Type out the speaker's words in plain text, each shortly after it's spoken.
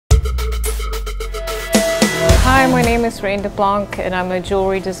Hi, my name is Reine Blanc and I'm a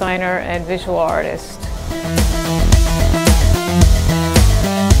jewelry designer and visual artist.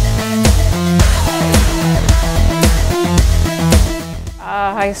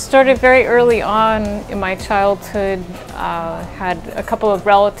 I started very early on in my childhood. Had a couple of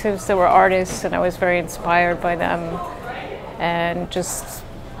relatives that were artists and I was very inspired by them and just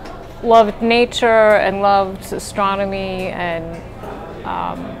loved nature and loved astronomy and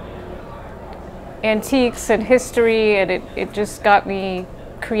antiques and history, and it just got me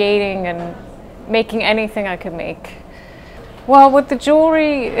creating and making anything I could make. Well, with the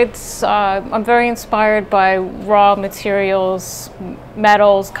jewelry, I'm very inspired by raw materials,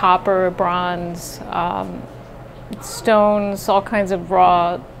 metals, copper, bronze, stones, all kinds of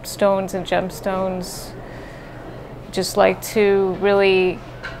raw stones and gemstones. Just like to really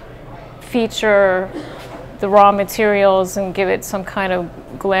feature the raw materials and give it some kind of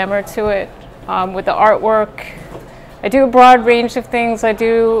glamour to it. With the artwork, I do a broad range of things. I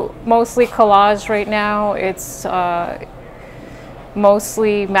do mostly collage right now. It's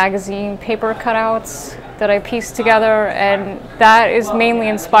mostly magazine paper cutouts that I piece together, and that is mainly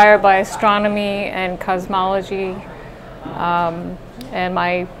inspired by astronomy and cosmology. And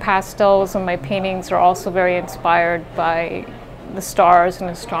my pastels and my paintings are also very inspired by the stars and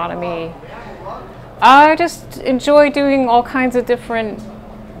astronomy. I just enjoy doing all kinds of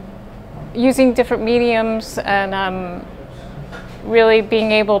using different mediums and really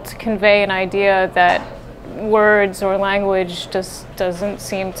being able to convey an idea that words or language just doesn't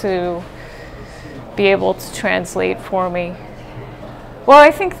seem to be able to translate for me. Well,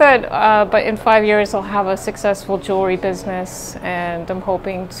 I think that but in 5 years I'll have a successful jewelry business, and I'm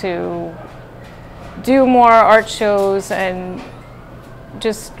hoping to do more art shows and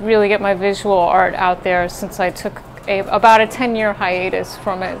just really get my visual art out there, since I took about a 10-year hiatus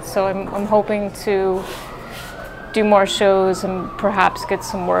from it. So I'm hoping to do more shows and perhaps get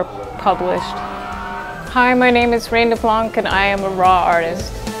some work published. Hi, my name is Reine Blanc and I am a raw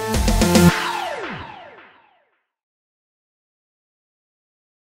artist.